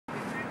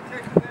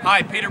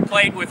Hi, Peter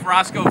Plate with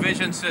Rosco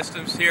Vision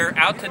Systems here,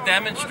 out to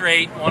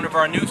demonstrate one of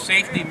our new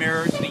safety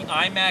mirrors, the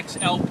Eye-Max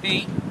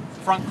LP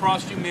front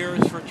cross-view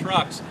mirrors for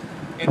trucks.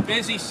 In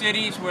busy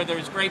cities where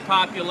there's great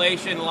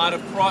population, a lot of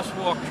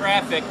crosswalk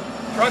traffic,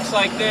 trucks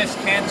like this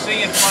can't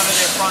see in front of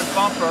their front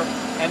bumper,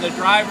 and the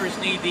drivers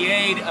need the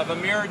aid of a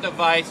mirror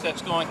device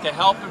that's going to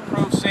help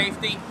improve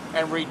safety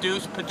and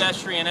reduce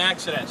pedestrian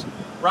accidents.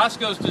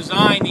 Rosco's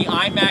designed the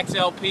Eye-Max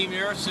LP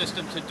mirror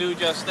system to do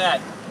just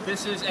that.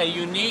 This is a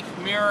unique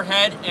mirror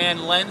head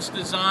and lens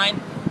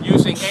design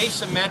using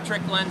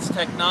asymmetric lens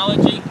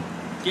technology,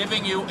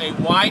 giving you a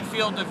wide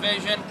field of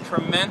vision,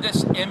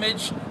 tremendous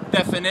image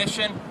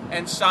definition,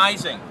 and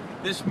sizing.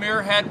 This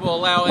mirror head will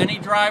allow any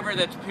driver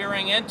that's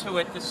peering into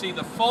it to see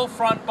the full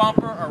front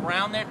bumper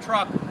around their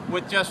truck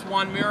with just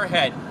one mirror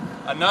head.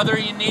 Another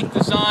unique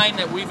design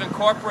that we've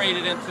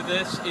incorporated into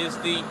this is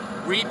the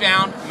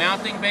Rebound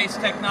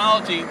mounting-based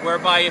technology,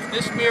 whereby if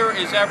this mirror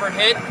is ever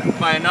hit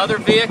by another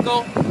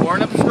vehicle or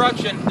an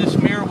obstruction, this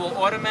mirror will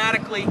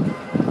automatically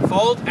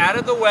fold out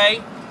of the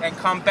way and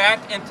come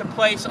back into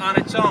place on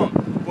its own.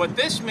 What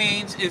this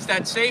means is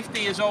that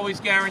safety is always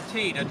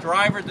guaranteed. A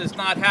driver does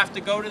not have to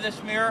go to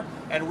this mirror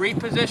and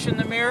reposition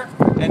the mirror,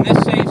 and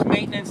this saves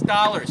maintenance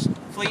dollars.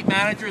 Fleet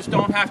managers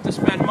don't have to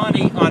spend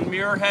money on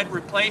mirror head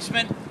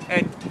replacement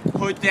and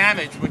hood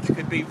damage, which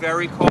could be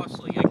very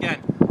costly.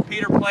 Again,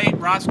 Peter Plate,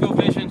 Rosco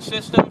Vision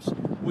Systems,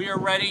 we are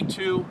ready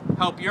to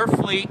help your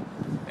fleet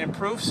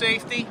improve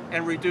safety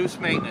and reduce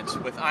maintenance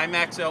with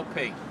Eye-Max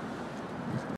LP.